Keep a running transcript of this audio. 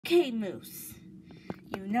Okay, Moose.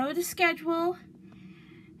 You know the schedule,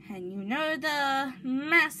 and you know the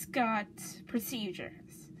mascot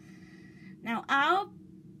procedures. Now, I'll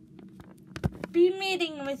be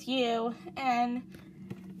meeting with you, and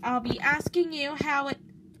I'll be asking you how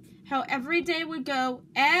every day would go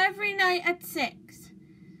every night at 6.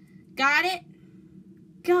 Got it?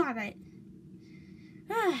 Got it.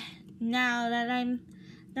 Now that I'm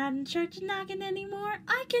not in charge of knocking anymore,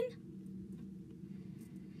 I can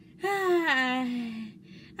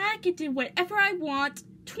do whatever I want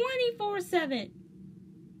 24/7.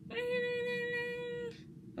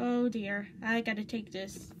 Oh dear, I gotta take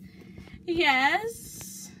this.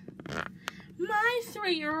 Yes, my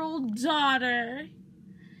 3-year-old daughter,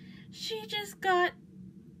 she just got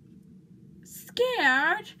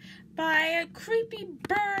scared by a creepy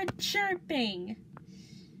bird chirping.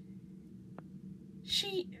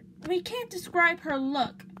 We can't describe her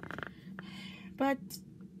look, but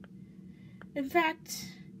in fact,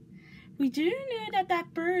 we do know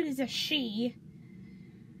that bird is a she.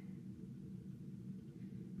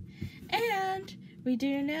 And we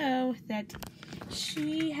do know that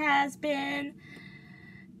she has been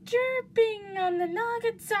chirping on the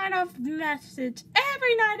nugget sign-off message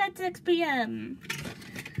every night at 6 p.m.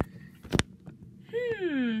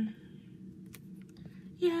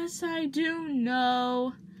 Yes, I do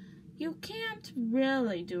know. You can't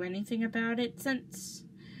really do anything about it since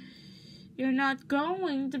you're not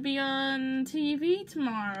going to be on TV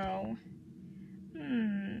tomorrow.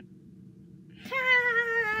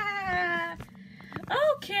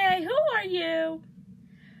 Okay, who are you?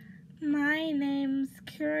 My name's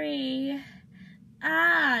Cree.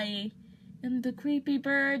 I am the creepy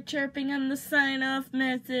bird chirping on the sign-off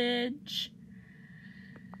message.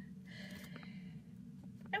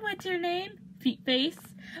 And what's your name? Feetface.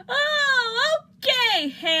 Oh, okay,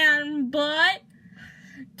 hand-butt.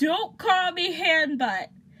 Don't call me hand-butt.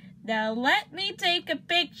 Now let me take a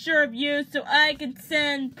picture of you so I can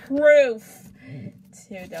send proof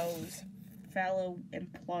to those fellow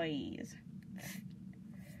employees.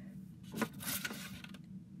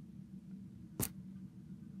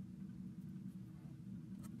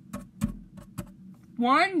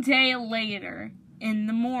 One day later, in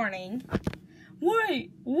the morning.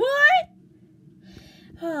 Wait, what?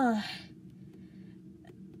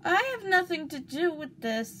 I have nothing to do with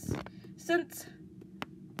this, since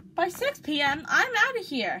by 6 p.m. I'm out of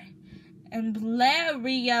here. And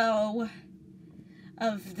Blario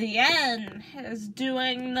of the N is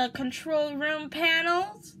doing the control room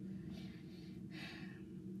panels.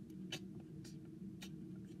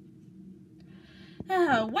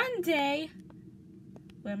 One day,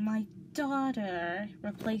 when my daughter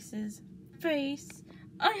replaces Face,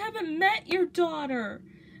 I haven't met your daughter.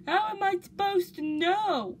 How am I supposed to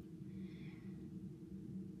know?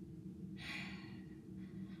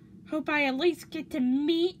 Hope I at least get to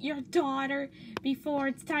meet your daughter before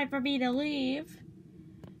it's time for me to leave.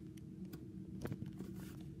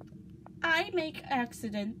 I make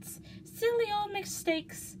accidents, silly old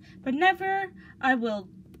mistakes, but never I will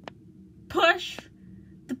push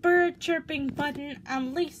the bird chirping button, at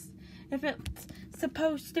least if it's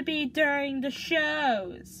supposed to be during the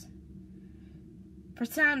shows. For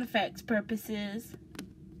sound effects purposes.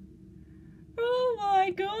 Oh my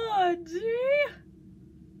god, see?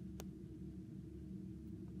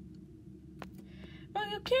 Well,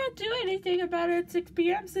 you can't do anything about it at 6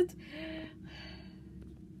 p.m. since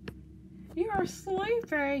you are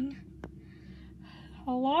sleeping.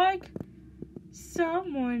 Like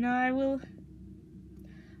someone I will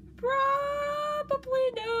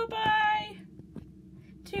probably know by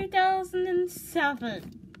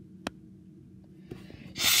 2007.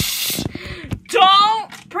 Shh!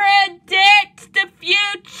 Don't predict the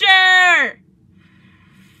future!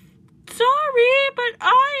 Sorry, but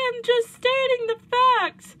I am just stating the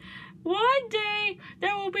facts. One day,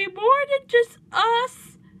 there will be more than just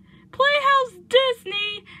us, Playhouse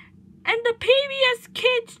Disney, and the PBS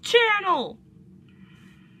Kids channel.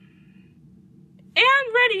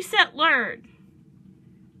 And Ready, Set, Learn.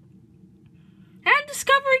 And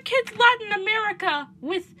Discovery Kids Latin America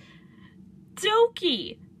with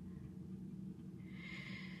Doki.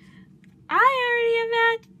 I already have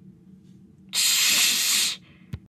had